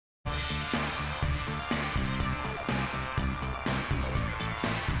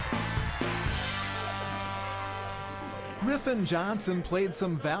Griffin Johnson played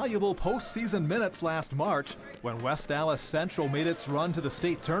some valuable postseason minutes last March when West Allis Central made its run to the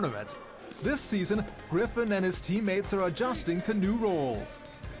state tournament. This season, Griffin and his teammates are adjusting to new roles.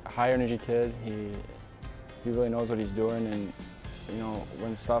 A high-energy kid, he really knows what he's doing, and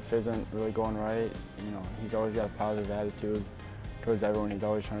when stuff isn't really going right, he's always got a positive attitude towards everyone. He's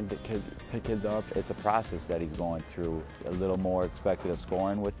always trying to pick kids up. It's a process that he's going through. A little more expected of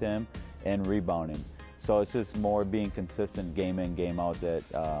scoring with him and rebounding. So it's just more being consistent game in, game out that,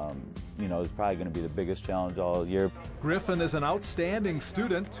 is probably going to be the biggest challenge all year. Griffin is an outstanding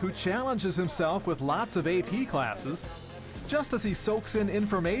student who challenges himself with lots of AP classes. Just as he soaks in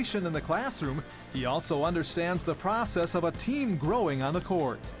information in the classroom, he also understands the process of a team growing on the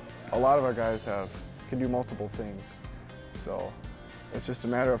court. A lot of our guys can do multiple things, so it's just a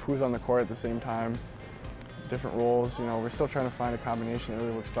matter of who's on the court at the same time. Different roles, we're still trying to find a combination that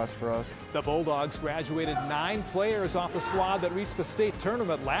really works best for us. The Bulldogs graduated 9 players off the squad that reached the state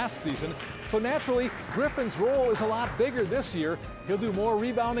tournament last season, so naturally, Griffin's role is a lot bigger this year. He'll do more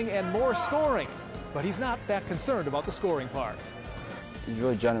rebounding and more scoring, but he's not that concerned about the scoring part. He's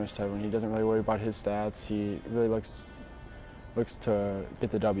really generous to everyone. He doesn't really worry about his stats. He really looks to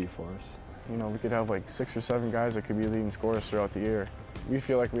get the W for us. We could have like 6 or 7 guys that could be leading scorers throughout the year. We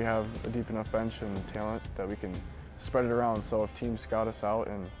feel like we have a deep enough bench and talent that we can spread it around. So if teams scout us out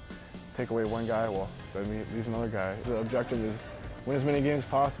and take away one guy, well, then we lose another guy. The objective is win as many games as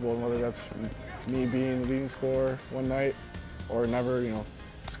possible, and whether that's me being the leading scorer one night or never,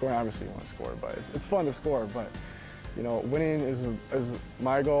 scoring. Obviously you want to score, but it's fun to score. But winning is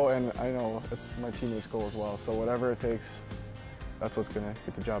my goal, and I know it's my teammates' goal as well. So whatever it takes, that's what's going to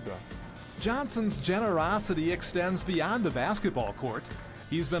get the job done. Johnson's generosity extends beyond the basketball court.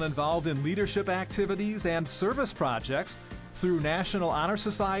 He's been involved in leadership activities and service projects through National Honor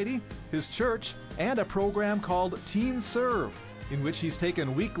Society, his church, and a program called Teen Serve, in which he's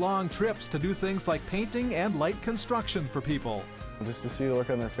taken week-long trips to do things like painting and light construction for people. Just to see the look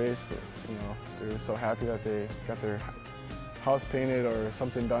on their face, they're so happy that they got their house painted or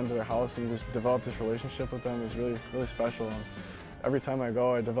something done to their house, and you just develop this relationship with them is really, really special. And every time I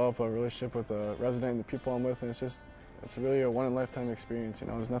go, I develop a relationship with the resident and the people I'm with, and it's really a one-in-a-lifetime experience.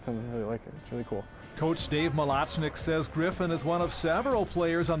 There's nothing really like it. It's really cool. Coach Dave Malachnik says Griffin is one of several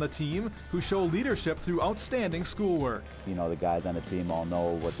players on the team who show leadership through outstanding schoolwork. The guys on the team all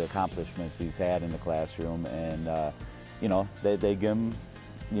know what the accomplishments he's had in the classroom, and they give him,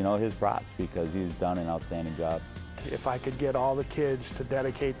 his props because he's done an outstanding job. If I could get all the kids to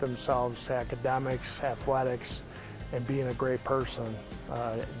dedicate themselves to academics, athletics, and being a great person,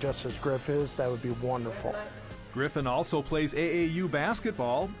 just as Griff is, that would be wonderful. Griffin also plays AAU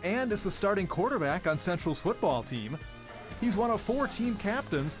basketball and is the starting quarterback on Central's football team. He's one of 4 team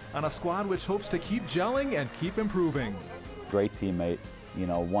captains on a squad which hopes to keep gelling and keep improving. Great teammate,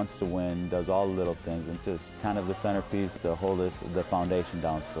 wants to win, does all the little things, and just kind of the centerpiece to hold the foundation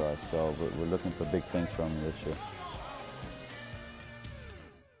down for us. So we're looking for big things from him this year.